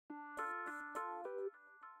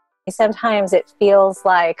Sometimes it feels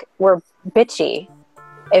like we're bitchy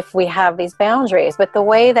if we have these boundaries, but the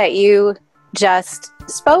way that you just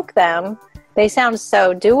spoke them, they sound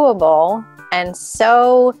so doable. And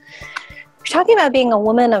so you're talking about being a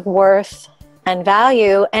woman of worth and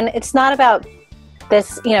value, and it's not about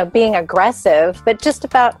this, being aggressive, but just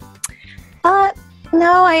about,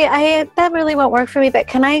 no, I that really won't work for me, but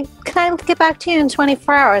can I get back to you in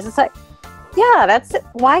 24 hours? It's like, yeah, that's it.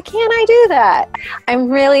 Why can't I do that? I'm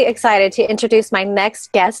really excited to introduce my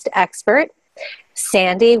next guest expert,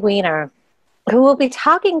 Sandy Weiner, who will be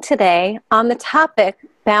talking today on the topic,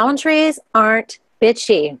 boundaries aren't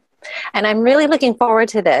bitchy. And I'm really looking forward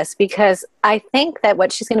to this because I think that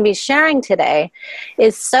what she's going to be sharing today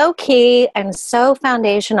is so key and so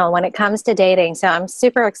foundational when it comes to dating. So I'm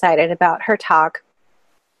super excited about her talk.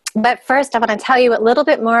 But first, I want to tell you a little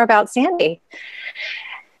bit more about Sandy.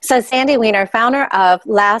 So Sandy Weiner, founder of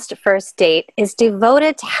Last First Date, is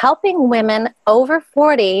devoted to helping women over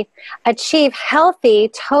 40 achieve healthy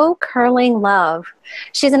toe-curling love.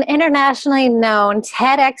 She's an internationally known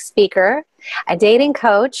TEDx speaker, a dating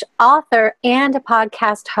coach, author, and a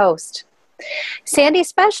podcast host. Sandy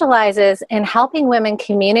specializes in helping women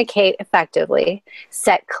communicate effectively,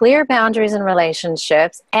 set clear boundaries in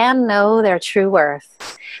relationships, and know their true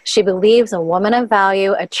worth. She believes a woman of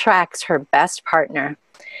value attracts her best partner.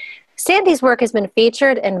 Sandy's work has been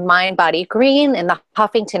featured in Mind, Body, Green, in the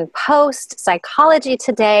Huffington Post, Psychology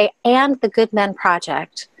Today, and the Good Men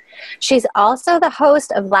Project. She's also the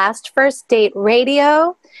host of Last First Date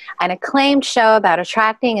Radio, an acclaimed show about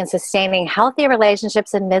attracting and sustaining healthy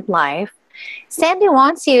relationships in midlife. Sandy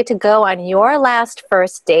wants you to go on your last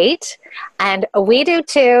first date, and we do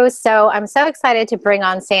too, so I'm so excited to bring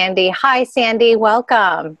on Sandy. Hi, Sandy.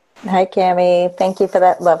 Welcome. Hi, Cami. Thank you for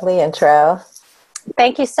that lovely intro.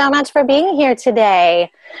 Thank you so much for being here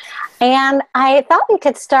today. And I thought we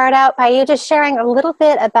could start out by you just sharing a little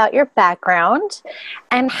bit about your background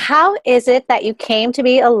and how is it that you came to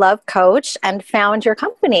be a love coach and found your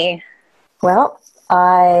company? Well,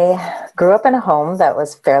 I grew up in a home that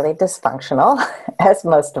was fairly dysfunctional, as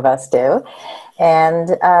most of us do.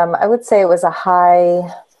 And I would say it was a high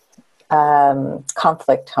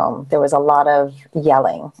conflict home. There was a lot of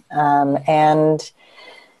yelling and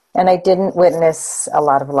I didn't witness a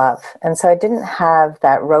lot of love. And so I didn't have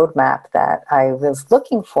that roadmap that I was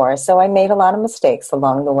looking for. So I made a lot of mistakes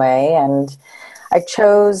along the way. And I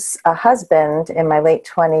chose a husband in my late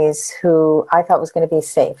 20s who I thought was going to be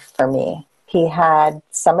safe for me. He had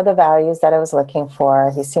some of the values that I was looking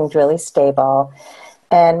for. He seemed really stable.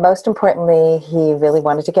 And most importantly, he really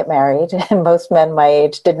wanted to get married. And most men my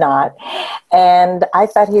age did not. And I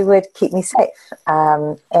thought he would keep me safe.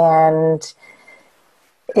 And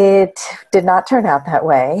it did not turn out that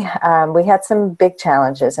way. We had some big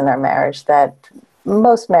challenges in our marriage that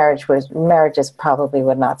most marriages probably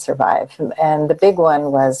would not survive. And the big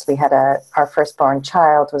one was we had our firstborn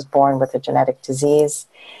child was born with a genetic disease,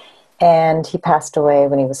 and he passed away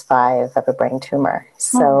when he was 5 of a brain tumor.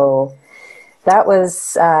 So that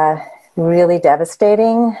was really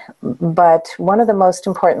devastating. But one of the most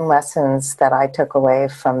important lessons that I took away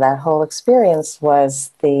from that whole experience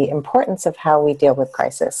was the importance of how we deal with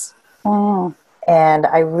crisis. And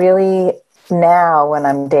I really, now when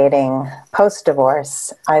I'm dating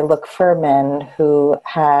post-divorce, I look for men who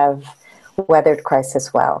have weathered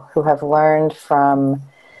crisis well, who have learned from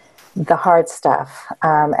the hard stuff,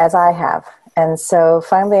 as I have. And so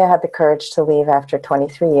finally I had the courage to leave after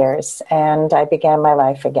 23 years, and I began my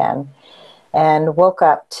life again and woke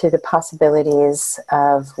up to the possibilities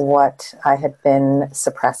of what I had been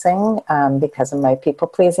suppressing because of my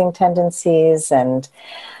people-pleasing tendencies, and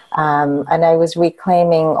I was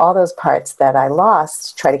reclaiming all those parts that I lost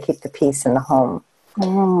to try to keep the peace in the home.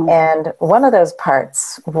 And one of those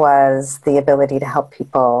parts was the ability to help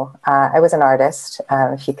people. I was an artist.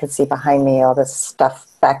 If you could see behind me, all this stuff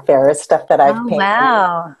back there is stuff that I've painted.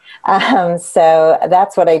 Wow. So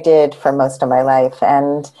that's what I did for most of my life.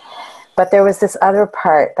 But there was this other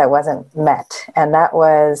part that wasn't met, and that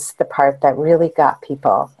was the part that really got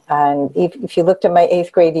people. And if you looked at my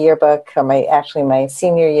 8th grade yearbook, or my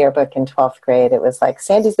senior yearbook in 12th grade, it was like,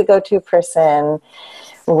 Sandy's the go-to person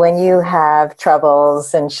when you have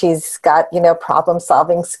troubles, and she's got,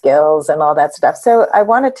 problem-solving skills and all that stuff. So I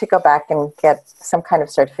wanted to go back and get some kind of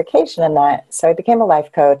certification in that. So I became a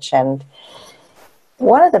life coach, and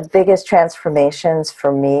one of the biggest transformations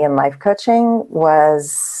for me in life coaching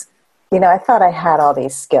was, I thought I had all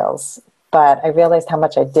these skills, but I realized how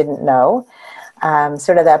much I didn't know.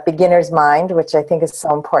 Sort of that beginner's mind, which I think is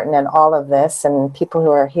so important in all of this, and people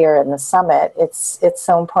who are here in the summit, it's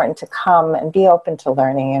so important to come and be open to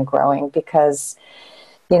learning and growing, because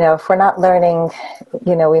if we're not learning,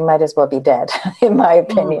 we might as well be dead, in my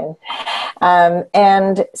opinion.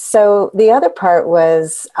 And so the other part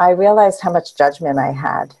was I realized how much judgment I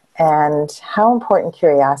had and how important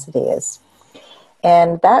curiosity is.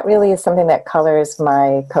 And that really is something that colors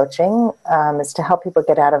my coaching, is to help people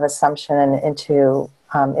get out of assumption and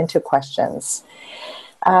into questions.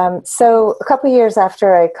 So a couple of years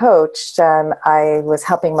after I coached, I was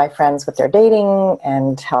helping my friends with their dating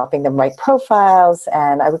and helping them write profiles.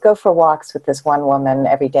 And I would go for walks with this one woman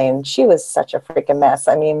every day, and she was such a freaking mess.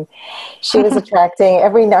 I mean, she was attracting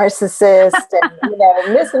every narcissist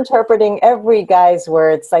and, misinterpreting every guy's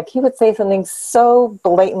words. Like, he would say something so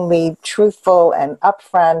blatantly truthful and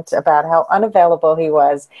upfront about how unavailable he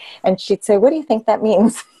was. And she'd say, "What do you think that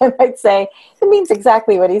means?" And I'd say, "It means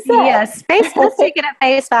exactly what he said." Yes, let's take it at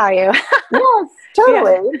face value. Yes,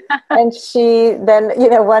 totally. Yeah. And she then,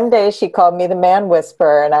 one day she called me the man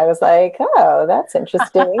whisperer, and I was like, "Oh, that's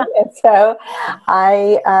interesting." And so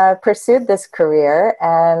I pursued this career,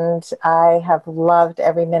 and I have loved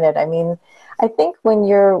every minute. I mean, I think when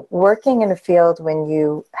you're working in a field, when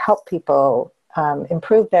you help people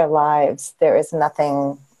improve their lives, there is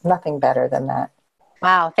nothing better than that.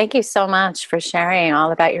 Wow. Thank you so much for sharing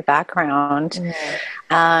all about your background.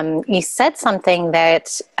 You said something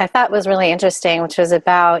that I thought was really interesting, which was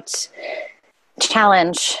about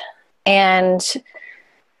challenge. And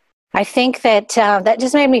I think that that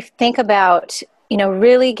just made me think about,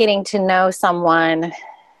 really getting to know someone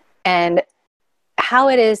and how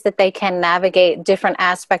it is that they can navigate different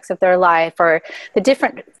aspects of their life or the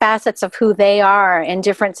different facets of who they are in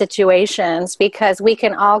different situations, because we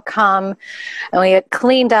can all come and we get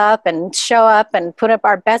cleaned up and show up and put up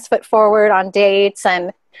our best foot forward on dates,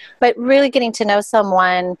 but really getting to know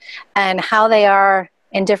someone and how they are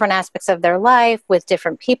in different aspects of their life with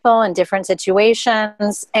different people and different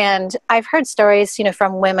situations. And I've heard stories,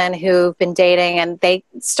 from women who've been dating and they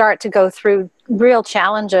start to go through real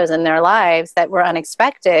challenges in their lives that were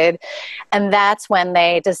unexpected. And that's when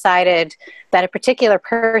they decided that a particular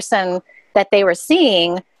person that they were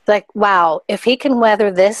seeing, like, wow, if he can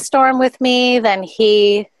weather this storm with me, then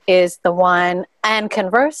he is the one. And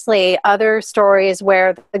conversely, other stories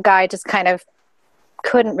where the guy just kind of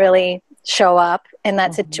couldn't really show up in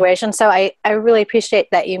that situation. So I really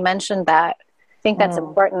appreciate that you mentioned that. I think that's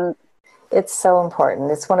important. It's so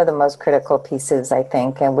important. It's one of the most critical pieces, I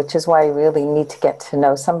think, and which is why you really need to get to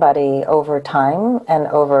know somebody over time and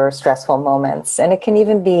over stressful moments. And it can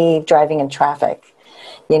even be driving in traffic.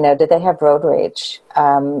 Do they have road rage? There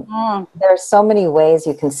are so many ways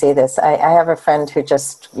you can see this. I have a friend who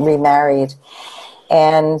just remarried,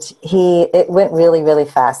 and it went really, really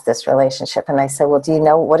fast, this relationship. And I said, "Well, do you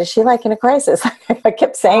know, what is she like in a crisis?" I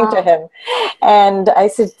kept saying to him. And I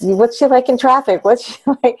said, "What's she like in traffic? What's she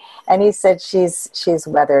like?" And he said, she's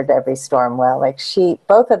weathered every storm well. Like,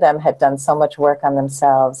 both of them had done so much work on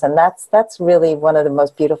themselves. And that's really one of the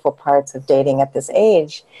most beautiful parts of dating at this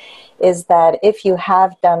age, is that if you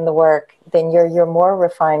have done the work, then you're your more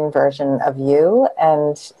refined version of you.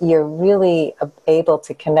 And you're really able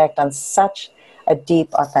to connect on such a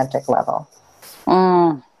deep, authentic level.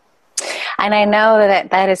 And I know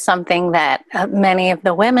that is something that many of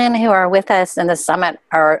the women who are with us in the summit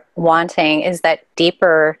are wanting, is that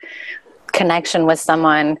deeper connection with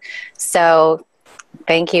someone. So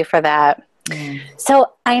thank you for that.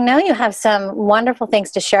 So I know you have some wonderful things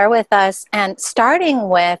to share with us. And starting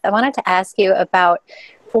with, I wanted to ask you about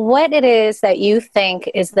what it is that you think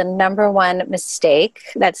is the number one mistake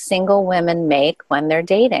that single women make when they're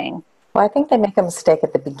dating. Well, I think they make a mistake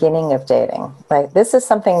at the beginning of dating. Like, this is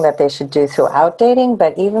something that they should do throughout dating,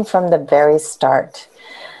 but even from the very start,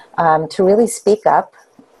 to really speak up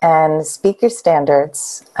and speak your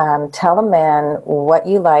standards. Tell a man what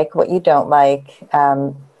you like, what you don't like,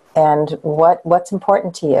 and what's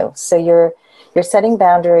important to you. So you're setting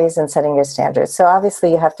boundaries and setting your standards. So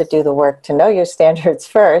obviously you have to do the work to know your standards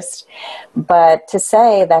first, but to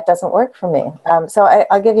say that doesn't work for me. So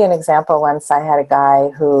I'll give you an example. Once I had a guy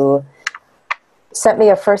who sent me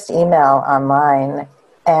a first email online,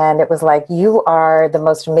 and it was like, "You are the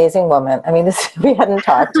most amazing woman." I mean, we hadn't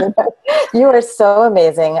talked. "You are so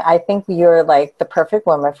amazing. I think you're like the perfect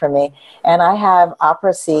woman for me. And I have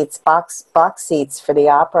opera seats, box seats for the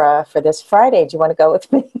opera for this Friday. Do you want to go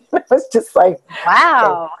with me?" It was just like,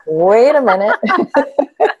 wow. Okay, wait a minute.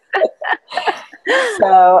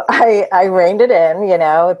 So I reined it in,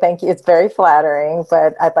 thank you. It's very flattering,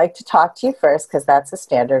 but I'd like to talk to you first, because that's a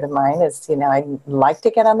standard of mine, is, I like to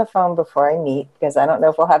get on the phone before I meet, because I don't know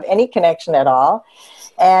if we'll have any connection at all.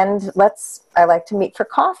 And I like to meet for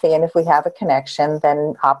coffee. And if we have a connection,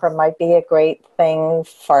 then opera might be a great thing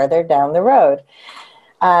farther down the road.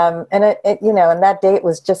 And and that date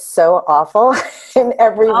was just so awful in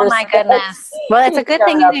every Oh my respect. goodness. Well, it's He a good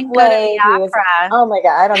thing showed you up didn't go to the late. He was, opera. oh my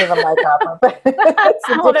God, I don't even like opera, but it's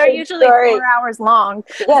a Well, they're different usually story. 4 hours long.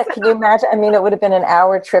 Yeah, can you imagine? I mean, it would have been an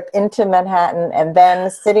hour trip into Manhattan and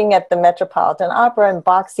then sitting at the Metropolitan Opera in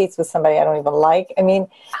box seats with somebody I don't even like. I mean,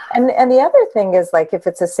 and the other thing is, like, if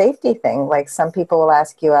it's a safety thing, like some people will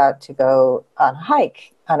ask you out to go on a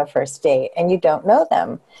hike on a first date and you don't know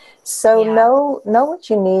them. So Yeah. know what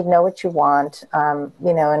you need, know what you want, and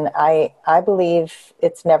I believe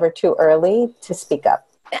it's never too early to speak up.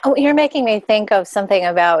 Oh, you're making me think of something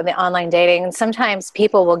about the online dating. Sometimes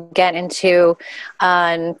people will get into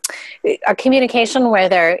a communication where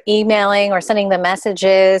they're emailing or sending the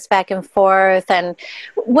messages back and forth. And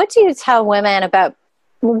what do you tell women about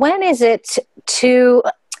when is it too,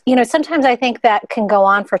 sometimes I think that can go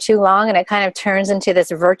on for too long and it kind of turns into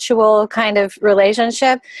this virtual kind of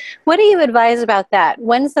relationship. What do you advise about that?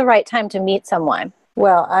 When's the right time to meet someone?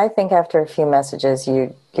 Well, I think after a few messages,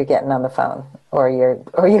 you're getting on the phone, or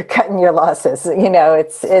you're cutting your losses.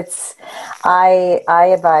 I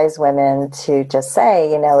advise women to just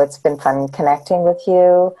say, it's been fun connecting with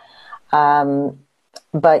you,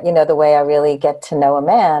 but the way I really get to know a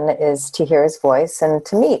man is to hear his voice and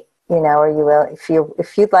to meet. Or you will,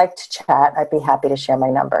 if you'd like to chat, I'd be happy to share my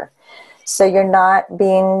number. So you're not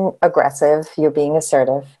being aggressive, you're being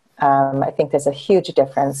assertive. I think there's a huge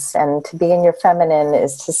difference. And to be in your feminine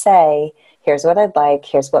is to say, here's what I'd like,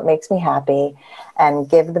 here's what makes me happy, and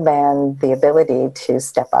give the man the ability to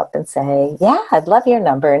step up and say, yeah, I'd love your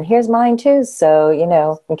number, and here's mine too. So,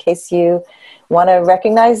 in case you want to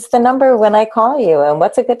recognize the number when I call you, and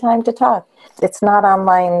what's a good time to talk. It's not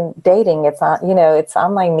online dating. It's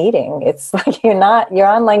online meeting. It's like you're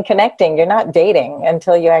online connecting. You're not dating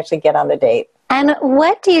until you actually get on the date. And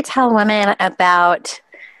what do you tell women about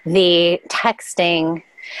the texting?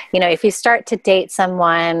 If you start to date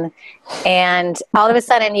someone and all of a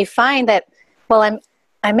sudden you find that, well,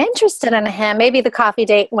 I'm interested in him. Maybe the coffee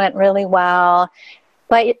date went really well,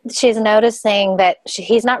 but she's noticing that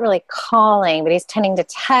he's not really calling, but he's tending to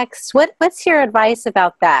text. What's your advice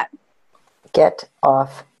about that? Get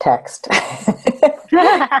off text. Can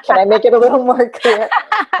I make it a little more clear?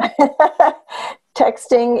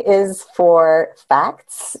 Texting is for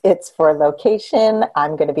facts. It's for location.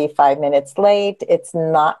 I'm going to be 5 minutes late. It's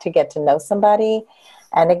not to get to know somebody.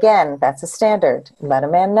 And again, that's a standard. Let a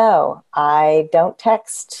man know. I don't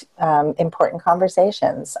text important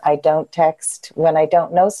conversations. I don't text when I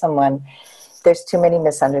don't know someone. There's too many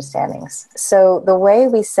misunderstandings. So the way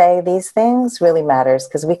we say these things really matters,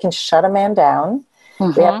 because we can shut a man down.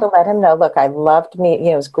 Mm-hmm. We have to let him know, look, I loved meeting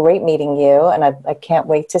you. It was great meeting you, and I can't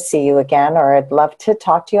wait to see you again, or I'd love to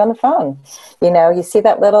talk to you on the phone. You see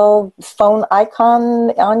that little phone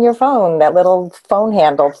icon on your phone, that little phone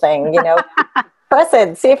handle thing, press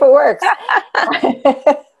it, see if it works.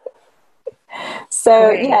 So,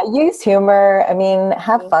 great. Yeah, use humor. I mean,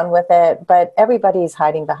 have fun with it. But everybody's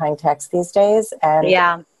hiding behind text these days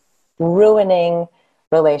and ruining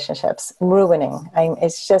relationships.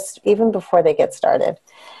 It's just even before they get started.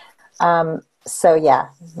 So, yeah,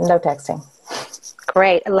 no texting.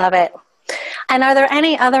 Great. I love it. And are there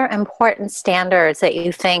any other important standards that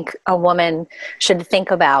you think a woman should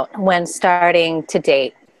think about when starting to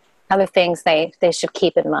date? Other things they should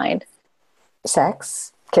keep in mind?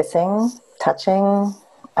 Sex, kissing, touching,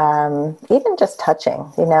 even just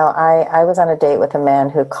touching. I was on a date with a man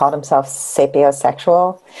who called himself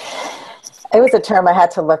sapiosexual. It was a term I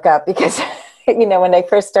had to look up because, when I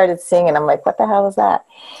first started seeing it, I'm like, what the hell is that?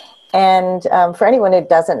 And for anyone who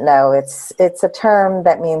doesn't know, it's a term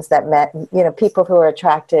that means that men, people who are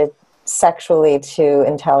attracted sexually to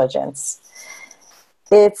intelligence.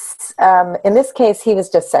 It's, in this case, he was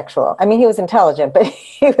just sexual. I mean, he was intelligent, but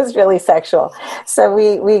he was really sexual. So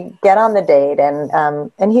we get on the date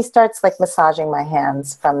and he starts like massaging my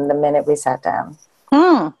hands from the minute we sat down.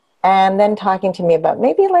 And then talking to me about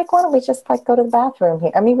maybe like, why don't we just like go to the bathroom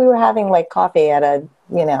here? I mean, we were having like coffee at a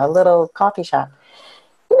little coffee shop.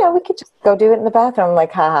 We could just go do it in the bathroom. I'm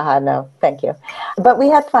like, ha, no, thank you. But we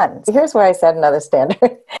had fun. So here's where I set another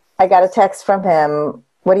standard. I got a text from him.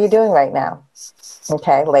 What are you doing right now?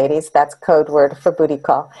 Okay, ladies, that's code word for booty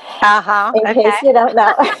call. In case you don't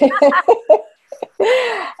know.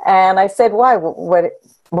 And I said, why?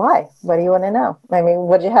 Why? What do you want to know? I mean,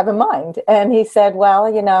 what do you have in mind? And he said, well,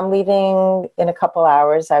 I'm leaving in a couple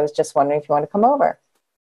hours. I was just wondering if you want to come over.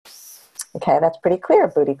 Okay, that's pretty clear,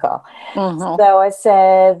 booty call. Mm-hmm. So I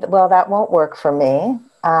said, well, that won't work for me.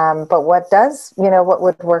 But what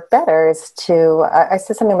would work better is I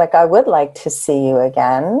said something like, I would like to see you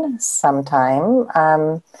again sometime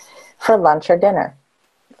for lunch or dinner.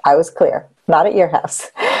 I was clear, not at your house.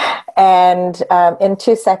 And in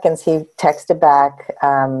 2 seconds, he texted back,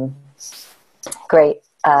 great,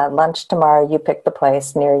 lunch tomorrow, you pick the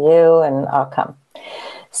place near you and I'll come.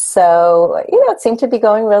 So, it seemed to be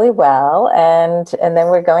going really well. And then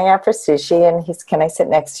we're going out for sushi and can I sit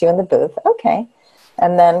next to you in the booth? Okay.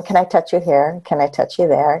 And then, can I touch you here? Can I touch you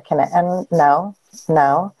there? And no.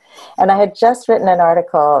 And I had just written an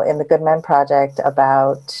article in the Good Men Project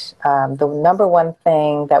about the number one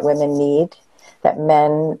thing that women need that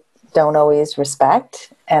men don't always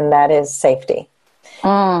respect, and that is safety.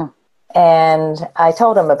 And I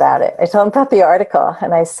told him about it. I told him about the article,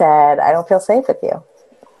 and I said, I don't feel safe with you.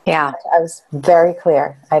 Yeah. I was very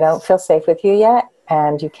clear. I don't feel safe with you yet,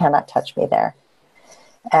 and you cannot touch me there.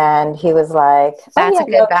 And he was like, that's a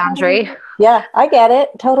good boundary. Yeah, I get it.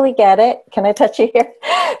 Totally get it. Can I touch you here?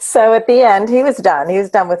 So at the end, he was done. He was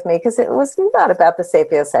done with me because it was not about the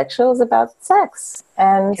sapiosexual. It was about sex.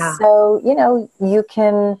 And so, you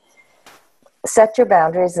can set your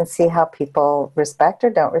boundaries and see how people respect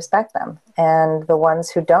or don't respect them. And the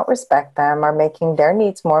ones who don't respect them are making their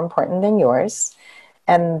needs more important than yours.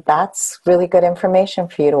 And that's really good information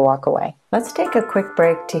for you to walk away. Let's take a quick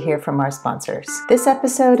break to hear from our sponsors. This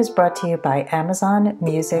episode is brought to you by Amazon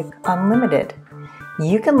Music Unlimited.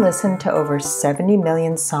 You can listen to over 70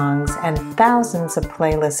 million songs and thousands of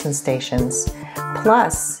playlists and stations.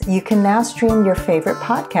 Plus, you can now stream your favorite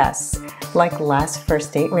podcasts like Last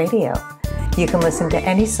First Date Radio. You can listen to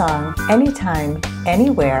any song, anytime,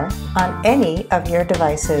 anywhere, on any of your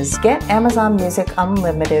devices. Get Amazon Music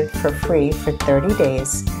Unlimited for free for 30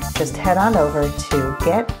 days. Just head on over to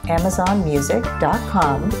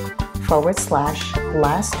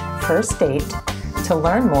getamazonmusic.com/lastfirstdate to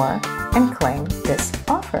learn more and claim this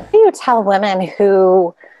offer. What do you tell women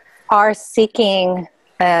who are seeking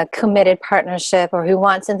a committed partnership or who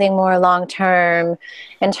want something more long-term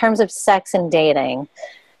in terms of sex and dating?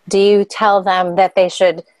 Do you tell them that they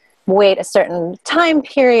should wait a certain time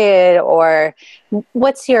period, or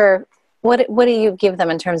what do you give them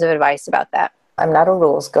in terms of advice about that? I'm not a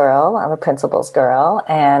rules girl. I'm a principles girl.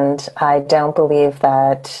 And I don't believe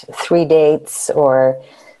that 3 dates or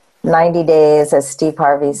 90 days, as Steve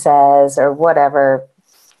Harvey says, or whatever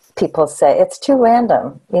people say, it's too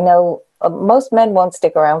random. Most men won't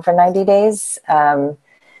stick around for 90 days.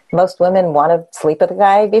 Most women want to sleep with a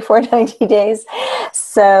guy before 90 days.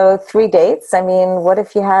 So 3 dates, what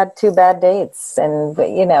if you had 2 bad dates? And,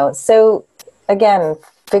 so again,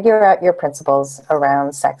 figure out your principles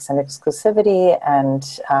around sex and exclusivity and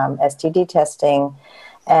STD testing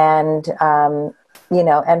and,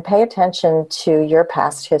 and pay attention to your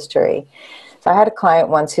past history. So I had a client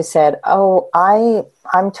once who said,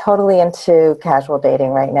 I'm totally into casual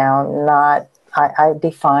dating right now. I'd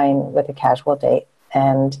be fine with a casual date.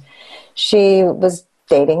 And she was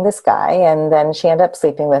dating this guy, and then she ended up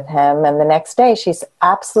sleeping with him. And the next day, she's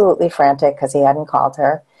absolutely frantic because he hadn't called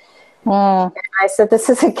her. And I said, this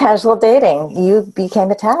isn't casual dating. You became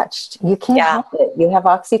attached. You can't help it. You have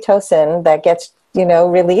oxytocin that gets,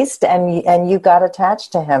 released, and you got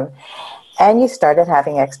attached to him. And you started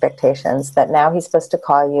having expectations that now he's supposed to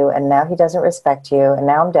call you, and now he doesn't respect you, and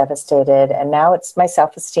now I'm devastated, and now my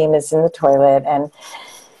self-esteem is in the toilet. And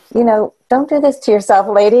don't do this to yourself,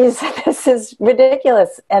 ladies. This is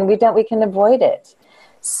ridiculous, and we can avoid it.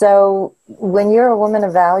 So when you're a woman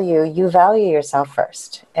of value, you value yourself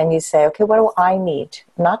first, and you say, okay, what do I need?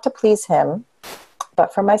 Not to please him,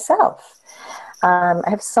 but for myself. I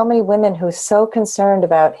have so many women who are so concerned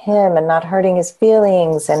about him and not hurting his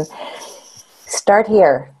feelings, and start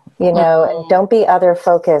here. And don't be other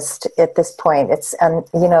focused at this point. It's,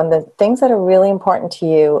 the things that are really important to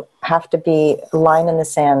you have to be line in the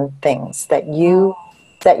sand things that you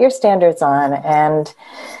set your standards on. And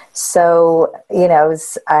so,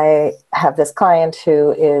 I have this client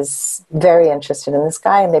who is very interested in this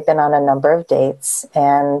guy, and they've been on a number of dates,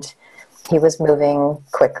 and he was moving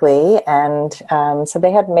quickly. And so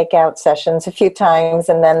they had make-out sessions a few times,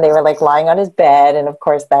 and then they were like lying on his bed. And of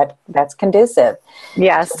course that's conducive.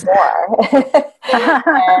 Yes. More.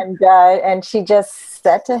 And she just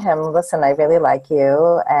said to him, listen, I really like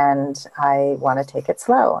you, and I want to take it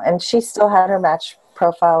slow. And she still had her Match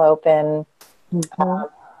profile open.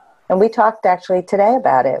 And we talked actually today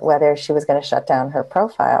about it, whether she was going to shut down her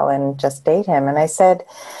profile and just date him. And I said,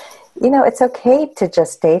 it's okay to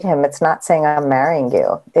just date him. It's not saying I'm marrying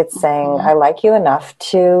you. It's saying I like you enough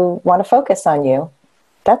to want to focus on you.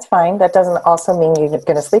 That's fine. That doesn't also mean you're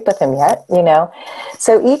going to sleep with him yet,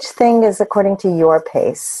 So each thing is according to your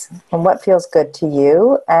pace and what feels good to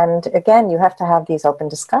you. And again, you have to have these open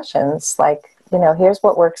discussions like, here's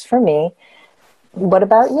what works for me. What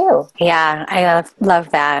about you? Yeah, I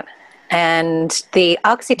love that. And the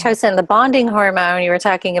oxytocin, the bonding hormone you were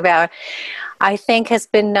talking about, I think has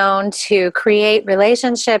been known to create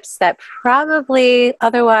relationships that probably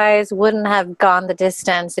otherwise wouldn't have gone the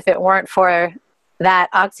distance if it weren't for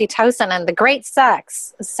that oxytocin and the great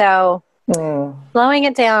sex. So slowing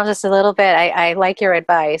it down just a little bit, I like your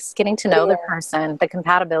advice, getting to know the person, the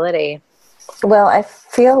compatibility. Well, I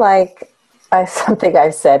feel like something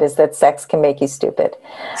I've said is that sex can make you stupid.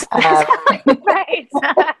 Right.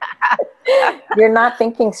 You're not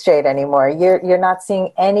thinking straight anymore. You're not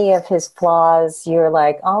seeing any of his flaws. You're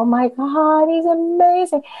like, oh my God, he's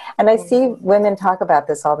amazing. And I see women talk about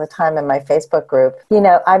this all the time in my Facebook group. You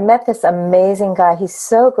know, I met this amazing guy. He's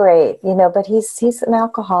so great, you know, but he's an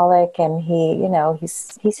alcoholic, and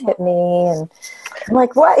he's hit me, and I'm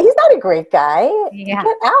like, what? He's not a great guy. Yeah.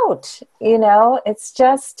 Get out. You know, it's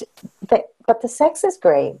just that, but the sex is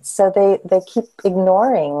great. So they keep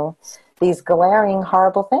ignoring these glaring,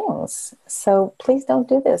 horrible things. So please don't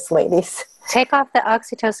do this, ladies. Take off the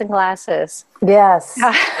oxytocin glasses. Yes,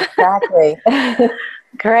 exactly.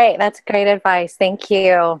 Great. That's great advice. Thank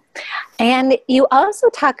you. And you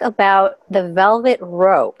also talk about the velvet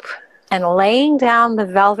rope and laying down the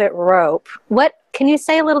velvet rope. What can you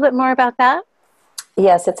say a little bit more about that?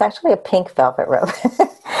 Yes, it's actually a pink velvet rope.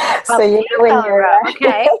 So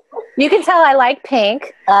okay. You can tell I like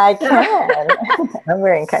pink. I can. I'm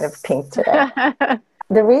wearing kind of pink today.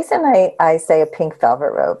 The reason I say a pink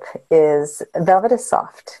velvet rope is velvet is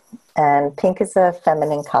soft and pink is a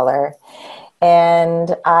feminine color.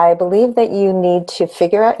 And I believe that you need to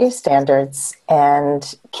figure out your standards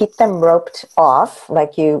and keep them roped off,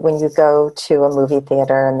 like when you go to a movie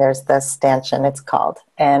theater and there's the stanchion, it's called,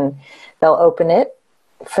 and they'll open it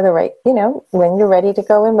for the right, when you're ready to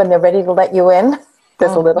go in, when they're ready to let you in.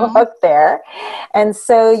 There's a little hook there. And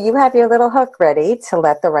so you have your little hook ready to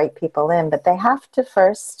let the right people in, but they have to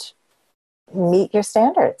first meet your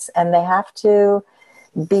standards, and they have to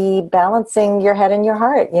be balancing your head and your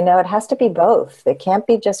heart. It has to be both. It can't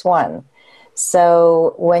be just one.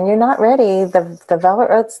 So when you're not ready, the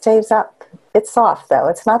velvet rope stays up. It's soft, though.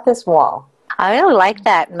 It's not this wall. I really like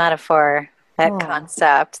that metaphor. That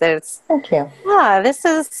concept. Thank you. This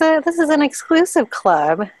is an exclusive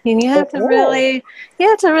club, and you have to really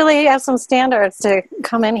have some standards to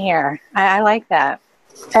come in here. I like that.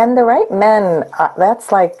 And the right men,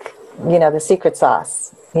 that's like the secret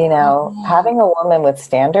sauce. Having a woman with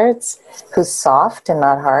standards who's soft and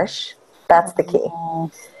not harsh, that's the key.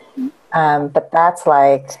 But that's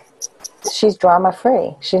like, she's drama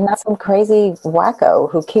free. She's not some crazy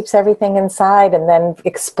wacko who keeps everything inside and then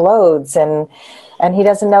explodes, and he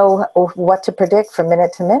doesn't know what to predict from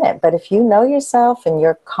minute to minute. But if you know yourself and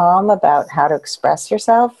you're calm about how to express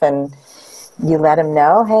yourself, and you let him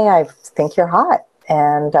know, hey, I think you're hot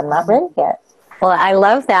and I'm not ready yet. Well, I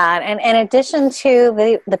love that. And in addition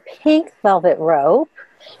to the pink velvet rope,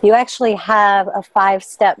 you actually have a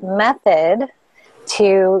 5-step method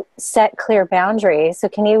to set clear boundaries. So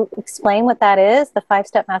can you explain what that is, the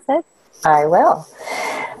 5-step method? I will.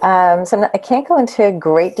 So I can't go into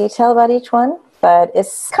great detail about each one, but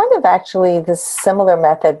it's kind of actually the similar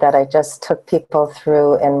method that I just took people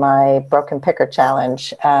through in my Broken Picker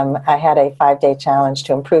Challenge. I had a 5-day challenge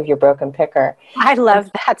to improve your broken picker. I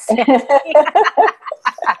love that.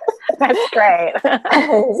 That's great.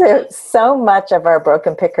 So much of our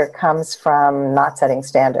broken picker comes from not setting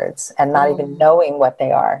standards and not even knowing what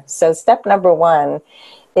they are. So step number 1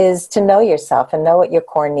 is to know yourself and know what your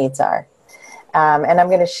core needs are. And I'm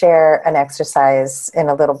going to share an exercise in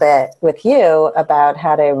a little bit with you about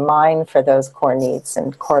how to mine for those core needs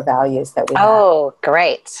and core values that we have. Oh,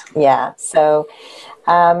 great. Yeah. So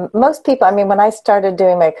most people, when I started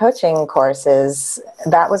doing my coaching courses,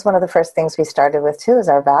 that was one of the first things we started with too, is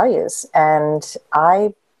our values. And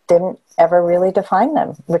I didn't ever really define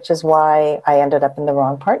them, which is why I ended up in the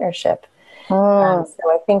wrong partnership. So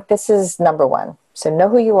I think this is number 1. So know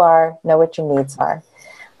who you are, know what your needs are.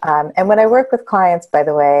 And when I work with clients, by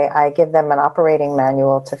the way, I give them an operating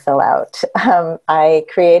manual to fill out. I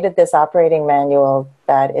created this operating manual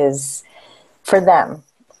that is for them.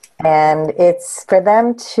 And it's for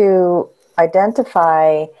them to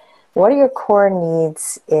identify what are your core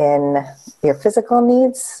needs in your physical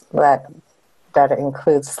needs, that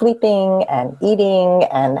includes sleeping and eating,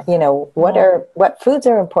 and what foods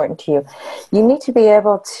are important to you. You need to be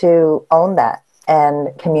able to own that and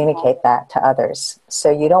communicate that to others.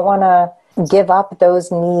 So you don't want to give up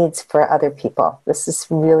those needs for other people. This is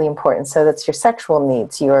really important. So that's your sexual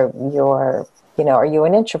needs, your are you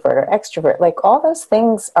an introvert or extrovert? Like all those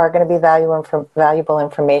things are going to be valuable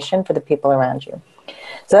information for the people around you.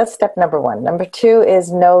 So that's step number one. Number two is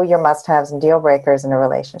know your must-haves and deal breakers in a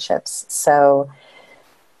relationships. So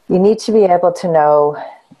you need to be able to know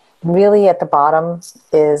really at the bottom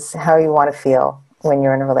is how you want to feel when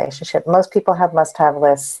you're in a relationship. Most people have must-have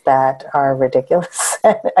lists that are ridiculous.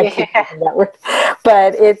 I keep using that word,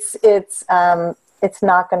 but it's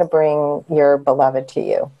not going to bring your beloved to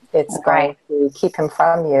you. It's going to keep him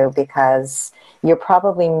from you because you're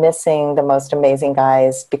probably missing the most amazing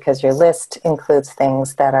guys because your list includes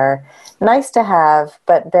things that are nice to have,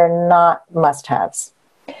 but they're not must-haves.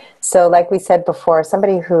 So like we said before,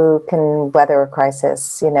 somebody who can weather a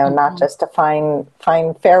crisis, not just a fine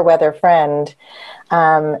fair weather friend,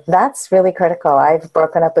 that's really critical. I've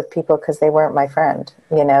broken up with people because they weren't my friend.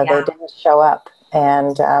 They didn't show up.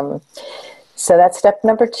 And so that's step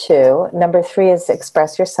number two. Number three is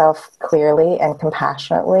express yourself clearly and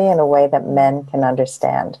compassionately in a way that men can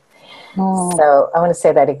understand. So I want to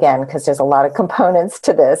say that again because there's a lot of components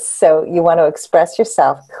to this. So you want to express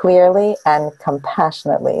yourself clearly and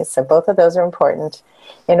compassionately. So both of those are important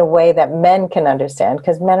in a way that men can understand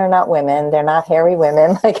because men are not women. They're not hairy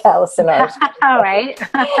women like Allison Arch. Right.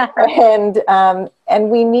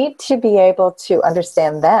 And we need to be able to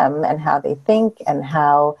understand them and how they think and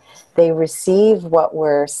how they receive what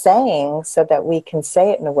we're saying so that we can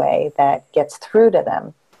say it in a way that gets through to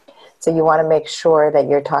them. So you want to make sure that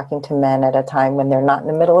you're talking to men at a time when they're not in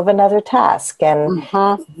the middle of another task. And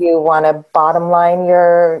you want to bottom line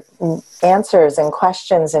your answers and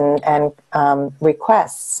questions and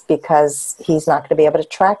requests because he's not going to be able to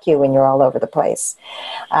track you when you're all over the place.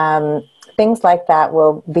 Things like that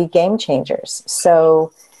will be game changers.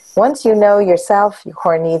 So once you know yourself, your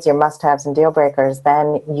core needs, your must-haves and deal breakers,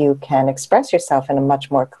 then you can express yourself in a much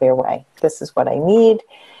more clear way. This is what I need.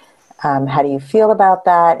 How do you feel about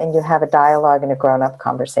that? And you have a dialogue and a grown-up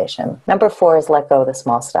conversation. Number four is let go of the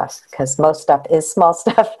small stuff because most stuff is small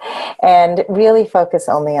stuff and really focus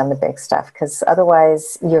only on the big stuff because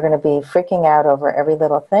otherwise you're going to be freaking out over every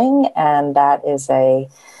little thing and that is it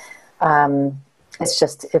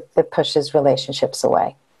pushes relationships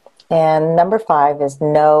away. And number five is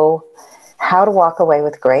know how to walk away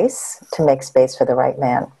with grace to make space for the right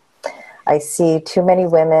man. I see too many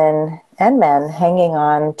women and men hanging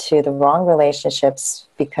on to the wrong relationships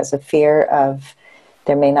because of fear of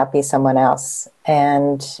there may not be someone else.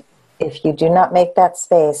 And if you do not make that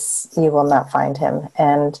space, you will not find him.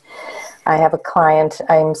 And I have a client,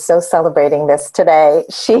 I'm so celebrating this today.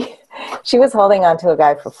 She was holding on to a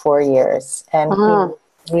guy for 4 years and he was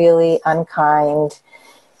really unkind.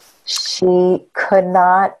 She could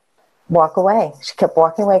not walk away. She kept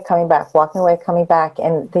walking away, coming back, walking away, coming back.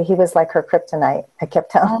 And he was like her kryptonite. I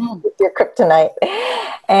kept telling her, you're kryptonite.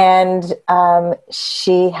 And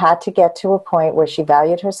she had to get to a point where she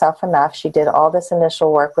valued herself enough. She did all this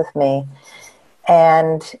initial work with me.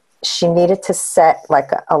 And she needed to set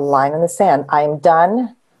like a line in the sand. I'm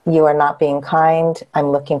done. You are not being kind.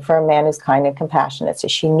 I'm looking for a man who's kind and compassionate. So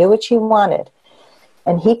she knew what she wanted.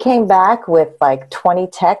 And he came back with like 20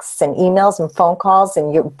 texts and emails and phone calls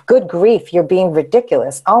and you're good grief, you're being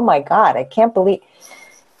ridiculous. Oh my God, I can't believe,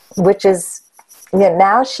 which is,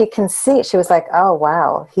 now she can see, she was like, oh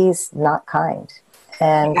wow, he's not kind.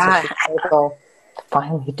 And so she was able to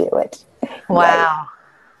finally do it. Wow.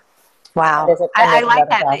 Wow. I like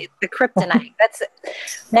that, the kryptonite.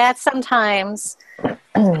 That's sometimes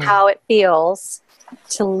how it feels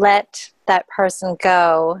to let that person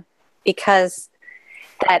go because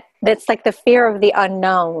that's like the fear of the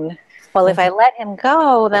unknown. Well, if I let him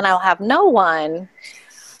go, then I'll have no one.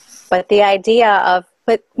 But the idea of,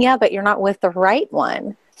 but you're not with the right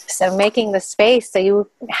one. So making the space so you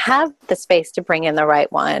have the space to bring in the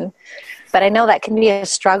right one. But I know that can be a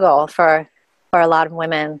struggle for a lot of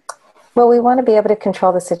women. Well, we want to be able to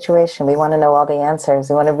control the situation. We want to know all the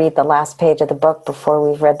answers. We want to read the last page of the book before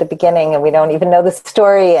we've read the beginning and we don't even know the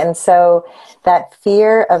story. And so that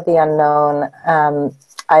fear of the unknown,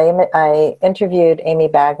 I interviewed Amy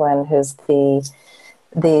Baglin, who's the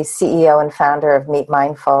CEO and founder of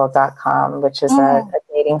meetmindful.com, which is a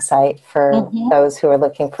dating site for those who are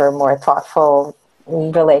looking for more thoughtful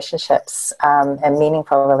relationships and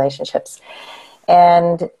meaningful relationships.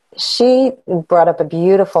 And she brought up a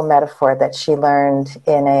beautiful metaphor that she learned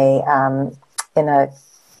in a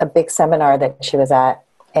big seminar that she was at.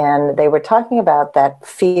 And they were talking about that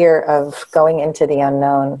fear of going into the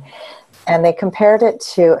unknown. And they compared it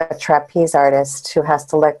to a trapeze artist who has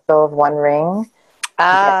to let go of one ring to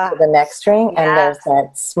get to the next ring. And there's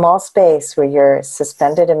that small space where you're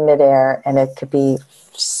suspended in midair and it could be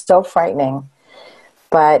so frightening.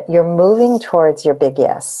 but you're moving towards your big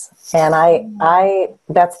yes. And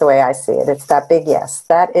that's the way I see it. It's that big yes.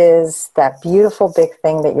 That is that beautiful big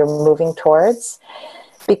thing that you're moving towards.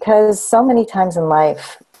 Because so many times in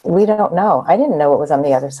life, we don't know. I didn't know what was on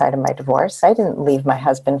the other side of my divorce. I didn't leave my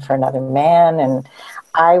husband for another man. And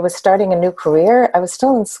I was starting a new career. I was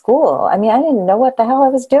still in school. I mean, I didn't know what the hell I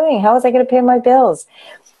was doing. How was I going to pay my bills?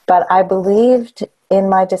 But I believed in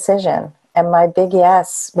my decision, and my big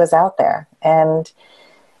yes was out there. And,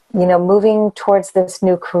 you know, moving towards this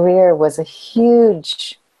new career was a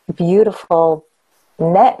huge, beautiful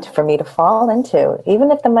net for me to fall into, even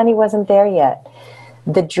if the money wasn't there yet.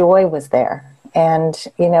 The joy was there. And,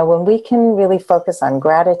 you know, when we can really focus on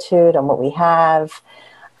gratitude, on what we have,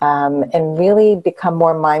 and really become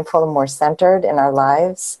more mindful and more centered in our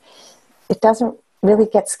lives, it doesn't really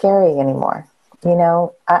get scary anymore. You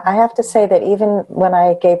know, I have to say that even when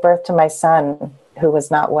I gave birth to my son, who was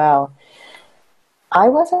not well, I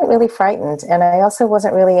wasn't really frightened. And I also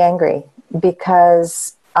wasn't really angry,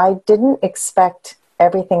 because I didn't expect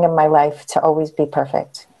everything in my life to always be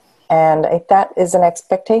perfect. And that is an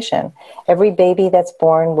expectation. Every baby that's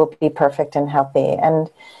born will be perfect and healthy. And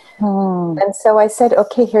so I said,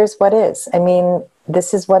 okay, here's what is. I mean,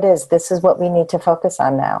 this is what is. This is what we need to focus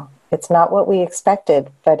on now. It's not what we expected,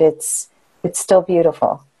 but it's still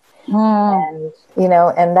beautiful. And, you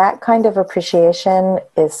know, and that kind of appreciation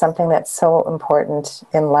is something that's so important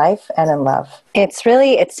in life and in love. It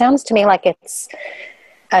sounds to me like it's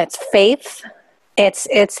faith.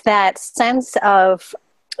 It's that sense of,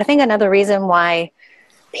 I think another reason why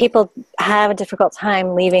people have a difficult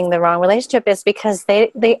time leaving the wrong relationship is because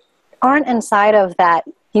they aren't inside of that.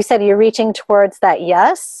 You said you're reaching towards that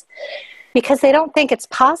yes, because they don't think it's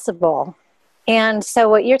possible. And so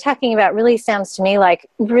what you're talking about really sounds to me like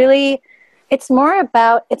really it's more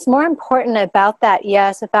important about that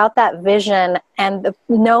yes, about that vision, and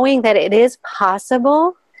knowing that it is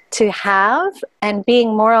possible to have, and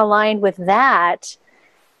being more aligned with that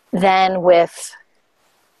than with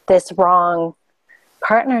this wrong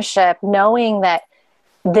partnership, knowing that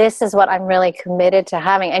this is what I'm really committed to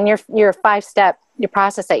having. And your 5-step, your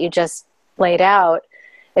process that you just laid out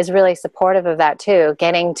is really supportive of that too,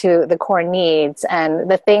 getting to the core needs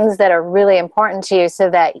and the things that are really important to you, so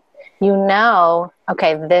that you know,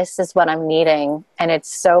 okay, this is what I'm needing and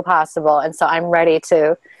it's so possible. And so I'm ready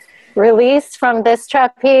to release from this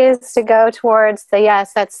trapeze to go towards the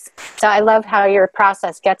yes. So I love how your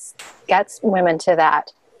process gets women to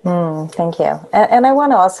that. Thank you. And I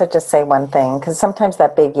want to also just say one thing, because sometimes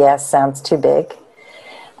that big yes sounds too big.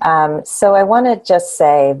 So I want to just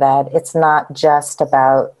say that it's not just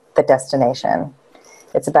about the destination.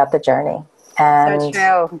 It's about the journey. And So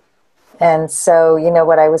true. And so, you know,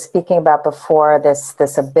 what I was speaking about before, this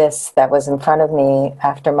abyss that was in front of me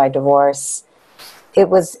after my divorce, it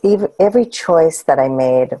was every choice that I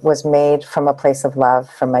made was made from a place of love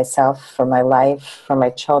for myself, for my life, for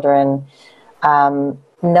my children,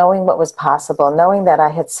 knowing what was possible, knowing that I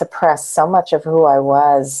had suppressed so much of who I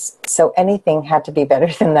was, so anything had to be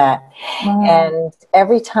better than that. And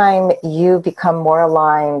every time you become more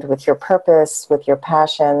aligned with your purpose, with your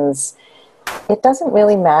passions, it doesn't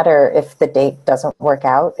really matter if the date doesn't work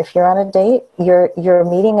out. If you're on a date, you're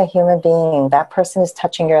meeting a human being. That person is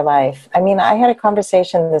touching your life. I mean, I had a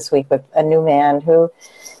conversation this week with a new man who,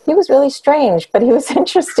 he was really strange, but he was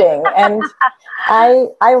interesting. And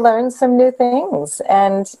I learned some new things.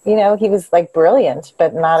 And, you know, he was like brilliant,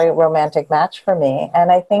 but not a romantic match for me.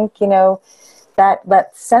 And I think, you know,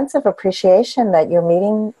 that sense of appreciation that you're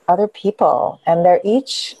meeting other people and they're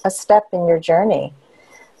each a step in your journey.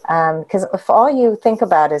 Because if all you think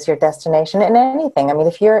about is your destination in anything, I mean,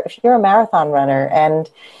 if you're a marathon runner and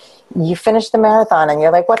you finish the marathon and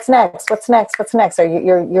you're like, what's next? What's next? What's next? Or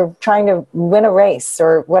you're trying to win a race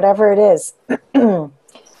or whatever it is,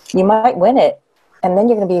 you might win it, and then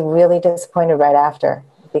you're going to be really disappointed right after.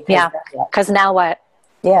 Because now what?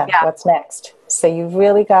 Yeah, what's next? So you've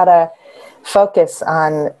really got to focus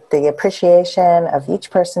on the appreciation of each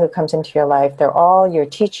person who comes into your life. They're all your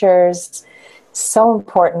teachers. So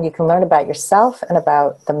important. You can learn about yourself and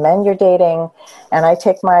about the men you're dating. And I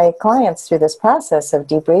take my clients through this process of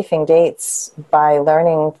debriefing dates by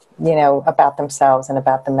learning, you know, about themselves and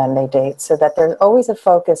about the men they date, so that there's always a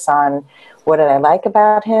focus on what did I like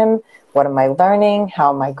about him? What am I learning?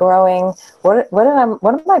 How am I growing? What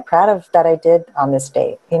am I proud of that I did on this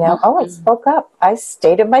date? You know, I spoke up. I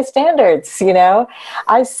stated my standards. You know,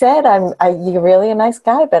 I said you're really a nice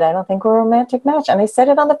guy, but I don't think we're a romantic match. And I said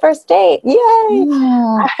it on the first date.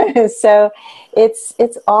 Yay! So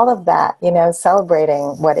it's all of that. You know,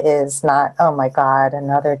 celebrating what is, not, oh my God,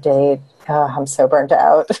 another date. Oh, I'm so burnt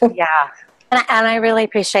out. Yeah. And I really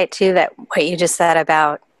appreciate too that what you just said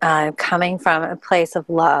about coming from a place of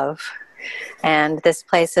love, and this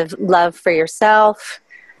place of love for yourself,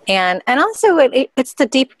 and also it's the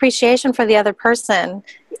deep appreciation for the other person,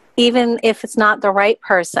 even if it's not the right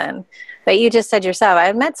person. But you just said yourself,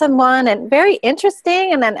 I met someone and very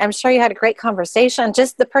interesting, and then I'm sure you had a great conversation,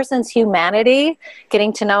 just the person's humanity,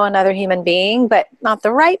 getting to know another human being, but not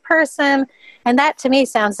the right person. And that to me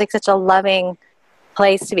sounds like such a loving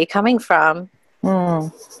place to be coming from.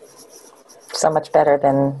 Mm. So much better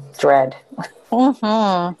than dread.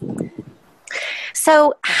 Mm-hmm.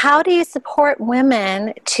 So how do you support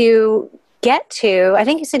women to get to, I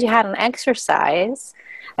think you said you had an exercise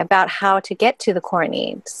about how to get to the core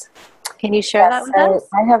needs. Can you share that Yes, with us?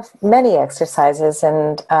 I have many exercises,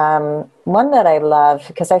 and one that I love,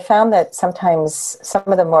 because I found that sometimes some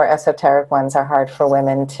of the more esoteric ones are hard for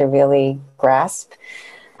women to really grasp.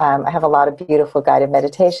 I have a lot of beautiful guided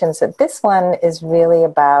meditations, but this one is really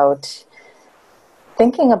about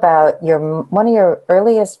thinking about one of your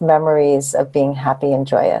earliest memories of being happy and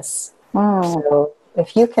joyous. Mm. So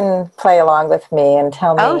if you can play along with me and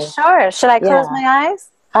tell Oh, me, sure. Should I close yeah, my eyes?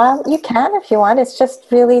 you can if you want. It's just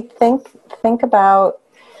really think about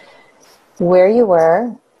where you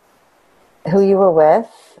were, who you were with,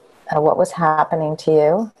 what was happening to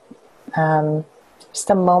you. Just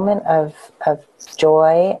a moment of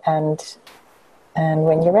joy, and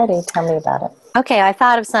when you're ready, tell me about it. Okay, I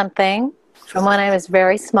thought of something from when I was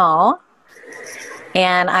very small,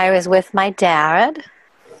 and I was with my dad,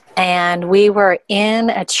 and we were in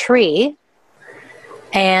a tree,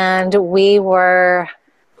 and we were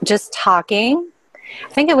just talking.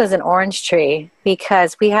 I think it was an orange tree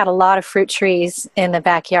because we had a lot of fruit trees in the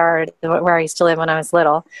backyard where I used to live when I was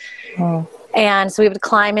little. Mm. And so we would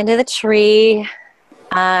climb into the tree.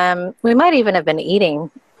 We might even have been eating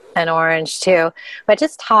an orange too, but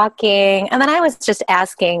just talking. And then I was just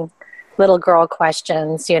asking little girl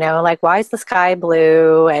questions, like, why is the sky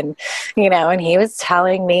blue? And, and he was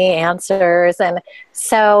telling me answers. And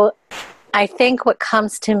so I think what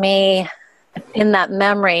comes to me in that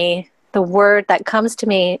memory, the word that comes to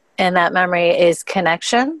me in that memory is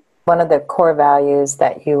connection. One of the core values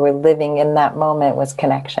that you were living in that moment was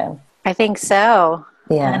connection. I think so.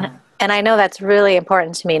 Yeah. And I know that's really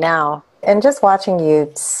important to me now. And just watching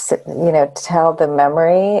you, tell the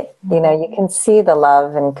memory, you can see the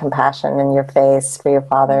love and compassion in your face for your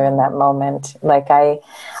father in that moment. Like I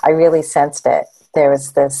really sensed it. There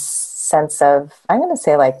was this sense of, I'm going to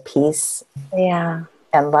say like peace, Yeah.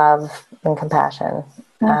 and love and compassion.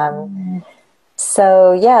 Mm-hmm.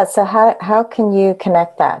 So how can you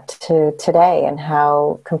connect that to today, and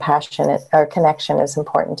how compassionate or connection is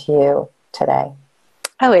important to you today?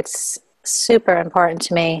 Oh, it's super important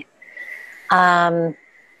to me.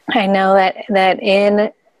 I know that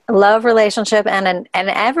in love relationship and in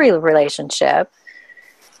every relationship,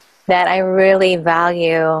 that I really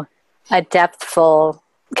value a depthful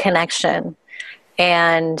connection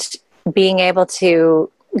and being able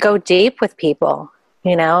to go deep with people,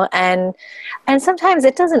 and sometimes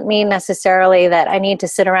it doesn't mean necessarily that I need to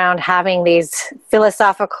sit around having these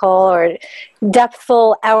philosophical or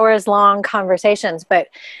depthful hours long conversations, but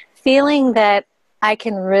feeling that I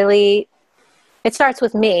can really, it starts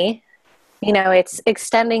with me, it's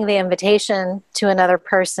extending the invitation to another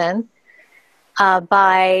person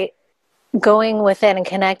by going within and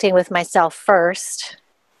connecting with myself first.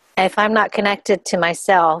 If I'm not connected to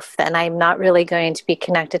myself, then I'm not really going to be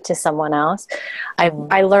connected to someone else.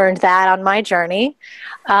 I learned that on my journey.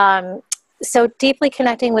 So deeply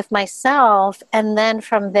connecting with myself, and then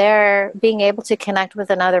from there being able to connect with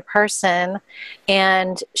another person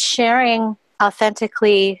and sharing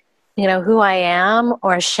authentically, who I am,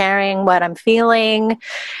 or sharing what I'm feeling,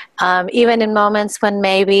 even in moments when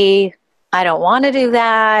maybe I don't want to do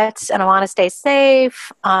that and I want to stay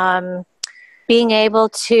safe. Being able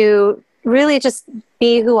to really just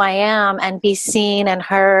be who I am and be seen and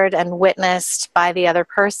heard and witnessed by the other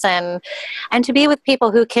person, and to be with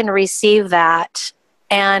people who can receive that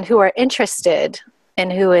and who are interested in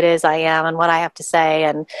who it is I am and what I have to say,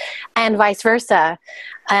 and vice versa.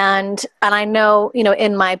 And I know,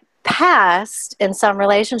 in my past, in some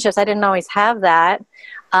relationships, I didn't always have that.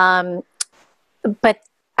 But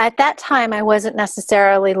at that time, I wasn't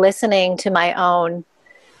necessarily listening to my own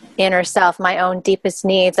inner self, my own deepest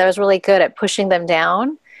needs. I was really good at pushing them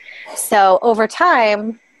down. So over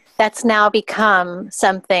time, that's now become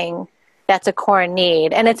something that's a core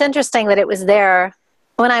need. And it's interesting that it was there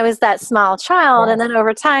when I was that small child, and then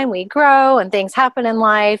over time we grow and things happen in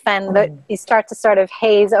life, and you start to sort of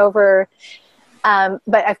haze over. But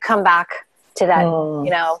I've come back to that,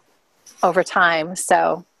 over time.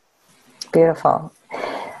 So Beautiful.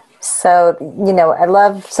 So, I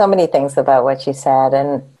love so many things about what you said,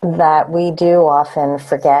 and that we do often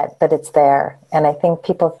forget, but it's there. And I think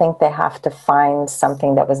people think they have to find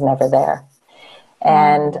something that was never there.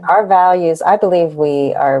 And our values, I believe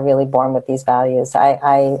we are really born with these values.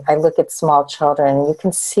 I look at small children, you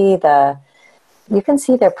can see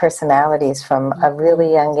their personalities from a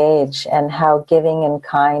really young age and how giving and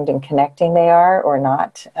kind and connecting they are or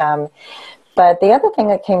not. But the other thing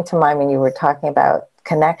that came to mind when you were talking about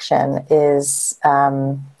connection is,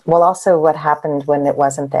 also what happened when it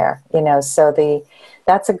wasn't there.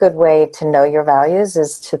 That's a good way to know your values,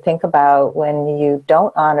 is to think about when you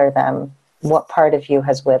don't honor them, what part of you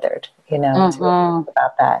has withered, to think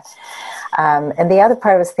about that. And the other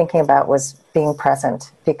part I was thinking about was being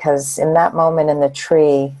present, because in that moment in the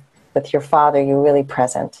tree with your father, you're really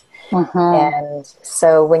present. And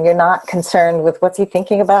so when you're not concerned with what's he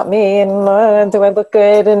thinking about me, and do I look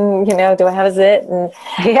good, and do I have a zit, and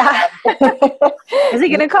Yeah. Is he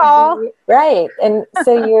gonna call? Right. And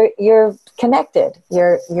so you're connected.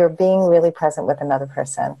 You're being really present with another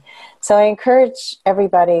person. So I encourage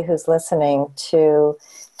everybody who's listening to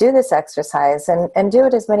do this exercise, and do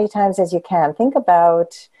it as many times as you can. Think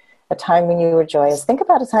about a time when you were joyous. Think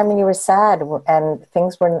about a time when you were sad and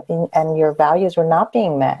and your values were not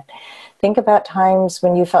being met. Think about times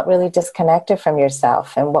when you felt really disconnected from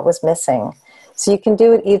yourself and what was missing. So you can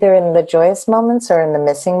do it either in the joyous moments or in the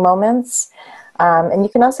missing moments. And you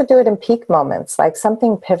can also do it in peak moments, like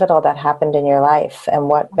something pivotal that happened in your life and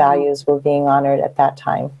what values were being honored at that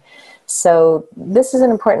time. So this is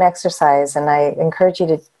an important exercise, and I encourage you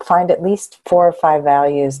to find at least 4 or 5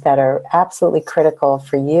 values that are absolutely critical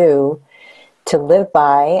for you to live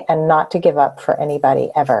by and not to give up for anybody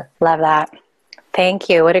ever. Love that. Thank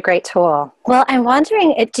you. What a great tool. Well, I'm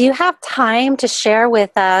wondering, do you have time to share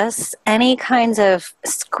with us any kinds of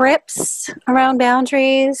scripts around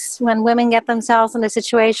boundaries when women get themselves into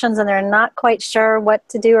situations and they're not quite sure what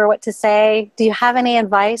to do or what to say? Do you have any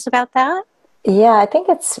advice about that? Yeah, I think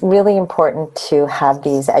it's really important to have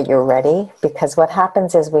these at your ready, because what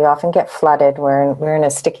happens is we often get flooded. We're in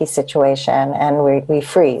a sticky situation and we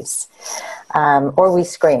freeze, or we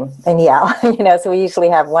scream and yell. So we usually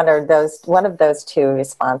have one of those 2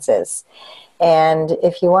 responses. And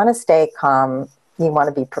if you want to stay calm, you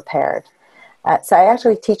want to be prepared. So I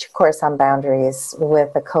actually teach a course on boundaries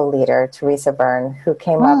with a co-leader, Teresa Byrne, who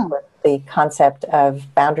came up with the concept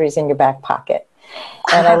of boundaries in your back pocket.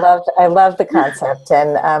 And I love the concept,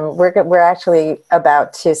 and we're actually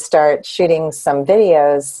about to start shooting some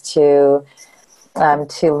videos to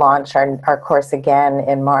launch our course again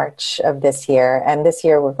in March of this year. And this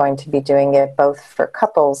year we're going to be doing it both for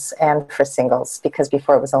couples and for singles, because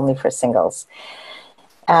before it was only for singles.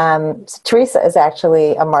 So Teresa is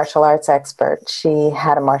actually a martial arts expert. She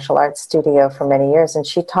had a martial arts studio for many years, and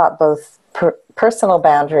she taught both personal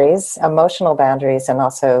boundaries, emotional boundaries, and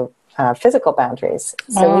also physical boundaries.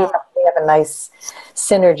 So we have a nice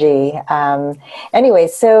synergy. Anyway,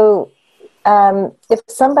 so if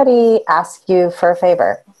somebody asks you for a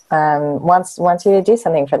favor, wants you to do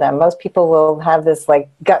something for them, most people will have this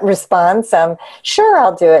gut response. Sure,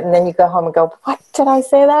 I'll do it. And then you go home and go, what did I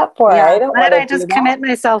say that for? Yeah. I don't want to just commit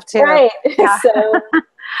myself to. Right. Yeah.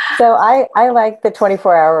 So I like the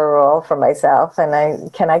 24-hour rule for myself.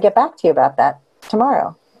 And can I get back to you about that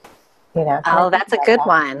tomorrow? That's a good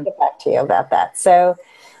one. Get back to you about that. So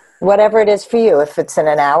whatever it is for you, if it's in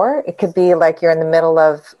an hour, it could be like you're in the middle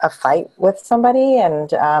of a fight with somebody,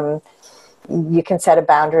 and you can set a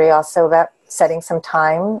boundary also about setting some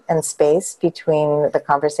time and space between the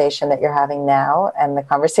conversation that you're having now and the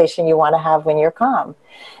conversation you want to have when you're calm.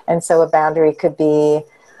 And so a boundary could be,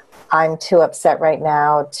 I'm too upset right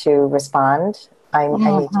now to respond. I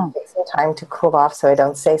need to take some time to cool off so I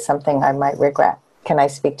don't say something I might regret. Can I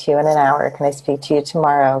speak to you in an hour? Can I speak to you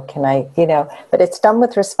tomorrow? Can I, but it's done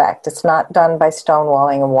with respect. It's not done by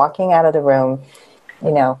stonewalling and walking out of the room.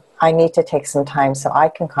 I need to take some time so I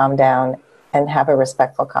can calm down and have a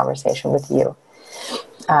respectful conversation with you.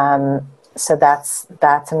 So that's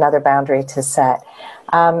another boundary to set.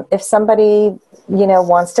 If somebody,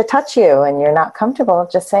 wants to touch you and you're not comfortable,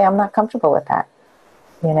 just say, I'm not comfortable with that,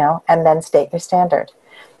 and then state your standard.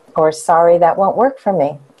 Or, sorry, that won't work for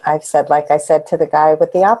me. Like I said to the guy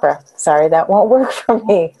with the opera, sorry, that won't work for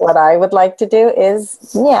me. What I would like to do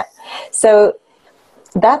is, yeah. So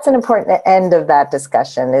that's an important end of that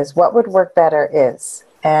discussion, is what would work better is.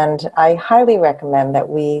 And I highly recommend that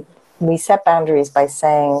we set boundaries by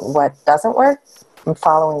saying what doesn't work and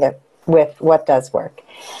following it with what does work.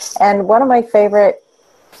 And one of my favorite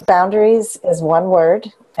boundaries is one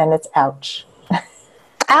word, and it's ouch.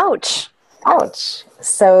 Ouch. Ouch.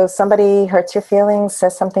 So somebody hurts your feelings,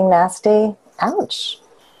 says something nasty. Ouch.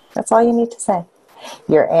 That's all you need to say.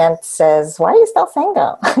 Your aunt says, "Why are you still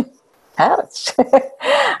single?" Ouch.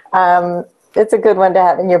 It's a good one to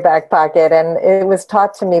have in your back pocket. And it was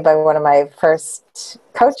taught to me by one of my first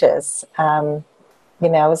coaches. It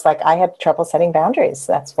was like I had trouble setting boundaries.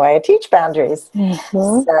 That's why I teach boundaries.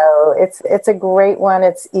 Mm-hmm. So it's a great one.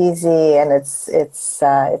 It's easy, and it's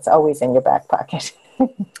always in your back pocket.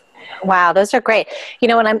 Wow, those are great.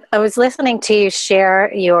 When I was listening to you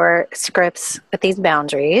share your scripts with these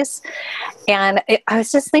boundaries, and I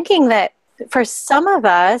was just thinking that for some of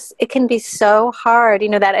us, it can be so hard.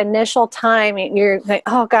 That initial time, you're like,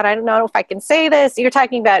 "Oh God, I don't know if I can say this." You're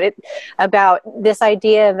talking about it, about this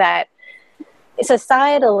idea that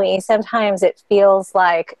societally, sometimes it feels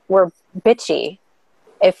like we're bitchy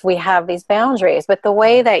if we have these boundaries, but the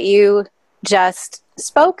way that you just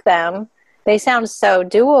spoke them, they sound so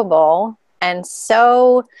doable. And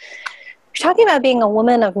so you're talking about being a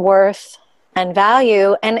woman of worth and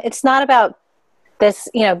value. And it's not about this,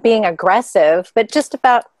 being aggressive, but just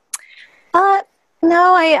about,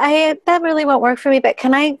 no, I that really won't work for me, but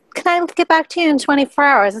can I get back to you in 24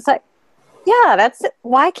 hours? It's like, yeah, that's it.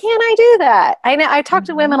 Why can't I do that? I know I talk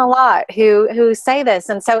to women a lot who say this.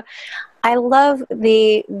 And so I love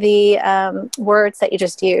the words that you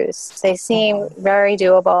just used. They seem very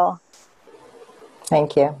doable.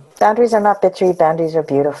 Thank you. Boundaries are not bitchy. Boundaries are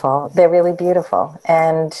beautiful. They're really beautiful.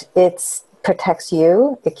 And it protects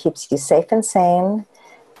you. It keeps you safe and sane.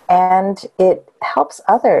 And it helps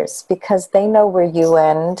others because they know where you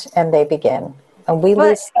end and they begin. And we But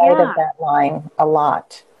lose sight of yeah, that line a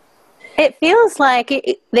lot. it feels like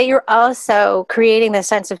that you're also creating the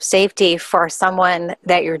sense of safety for someone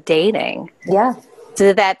that you're dating, Yeah,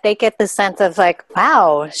 so that they get the sense of like,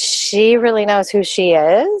 wow, she really knows who she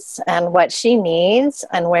is and what she needs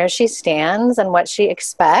and where she stands and what she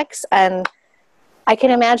expects. And I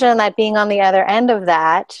can imagine that being on the other end of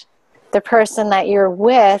that, the person that you're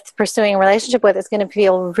with, pursuing a relationship with, is going to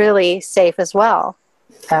feel really safe as well.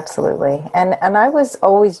 absolutely. And I was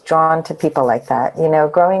always drawn to people like that.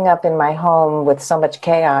 Growing up in my home with so much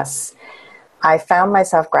chaos, I found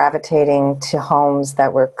myself gravitating to homes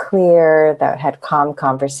that were clear, that had calm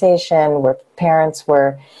conversation, where parents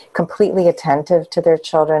were completely attentive to their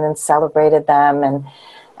children and celebrated them.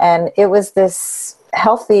 And it was this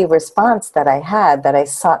healthy response that I had, that I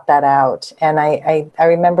sought that out. And I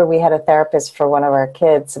remember we had a therapist for one of our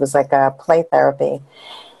kids. It was like a play therapy.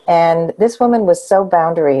 And this woman was so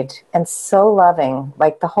boundaried and so loving.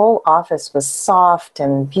 Like the whole office was soft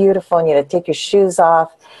and beautiful, and you had to take your shoes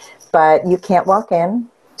off, but you can't walk in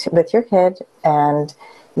with your kid, and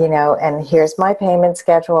and here's my payment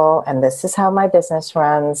schedule, and this is how my business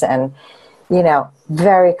runs, and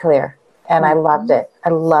very clear. And I loved Mm-hmm. it. I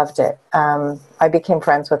loved it. I became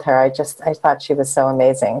friends with her. I thought she was so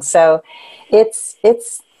amazing. So it's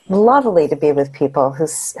lovely to be with people who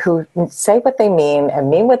say what they mean and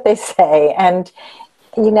mean what they say, and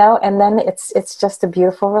and then it's just a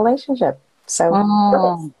beautiful relationship. So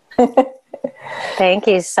Mm. Thank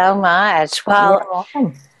you so much. you're Well,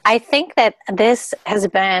 welcome. I think that this has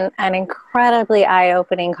been an incredibly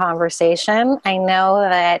eye-opening conversation. I know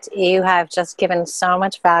that you have just given so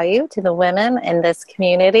much value to the women in this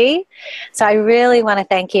community. So I really want to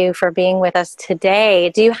thank you for being with us today.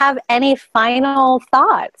 Do you have any final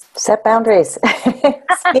thoughts? Set boundaries.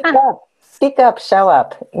 Speak up. Speak up, show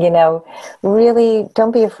up. Really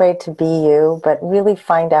don't be afraid to be you, but really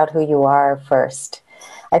find out who you are first.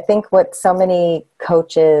 I think what so many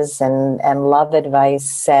coaches and love advice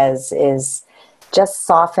says is just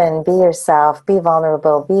soften, be yourself, be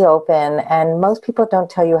vulnerable, be open. And most people don't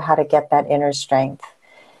tell you how to get that inner strength.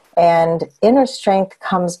 And inner strength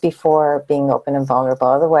comes before being open and vulnerable.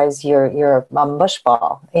 Otherwise, you're a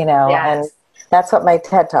mushball, and Yes. that's what my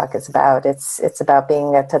TED Talk is about. It's about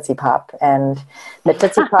being a Tootsie Pop. And the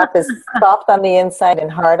Tootsie Pop is soft on the inside and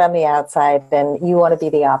hard on the outside, and you want to be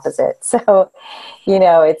the opposite. So,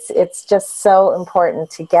 it's just so important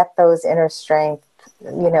to get those inner strength,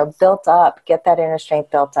 built up, get that inner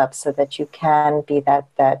strength built up so that you can be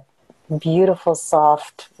that beautiful,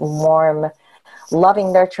 soft, warm,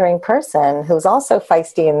 loving, nurturing person who's also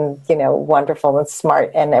feisty and, wonderful and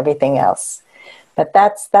smart and everything else. But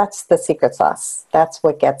that's the secret sauce. That's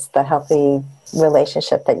what gets the healthy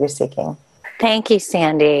relationship that you're seeking. Thank you,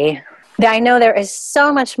 Sandy. I know there is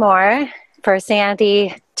so much more for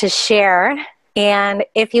Sandy to share. And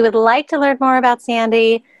if you would like to learn more about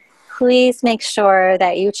Sandy, please make sure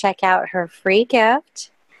that you check out her free gift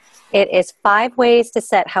It is 5 ways to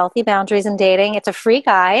set healthy boundaries in dating. It's a free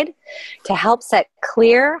guide to help set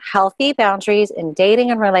clear, healthy boundaries in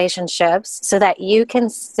dating and relationships so that you can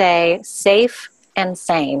stay safe and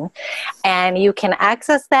sane. And you can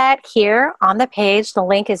access that here on the page. The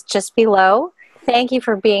link is just below. Thank you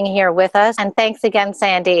for being here with us. And thanks again,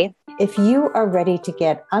 Sandy. If you are ready to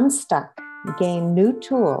get unstuck, gain new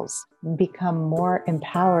tools, become more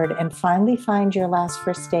empowered, and finally find your last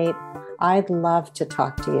first date, I'd love to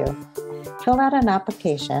talk to you. Fill out an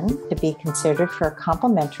application to be considered for a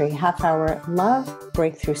complimentary half-hour love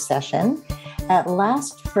breakthrough session at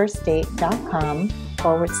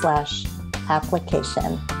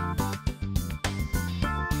lastfirstdate.com/application.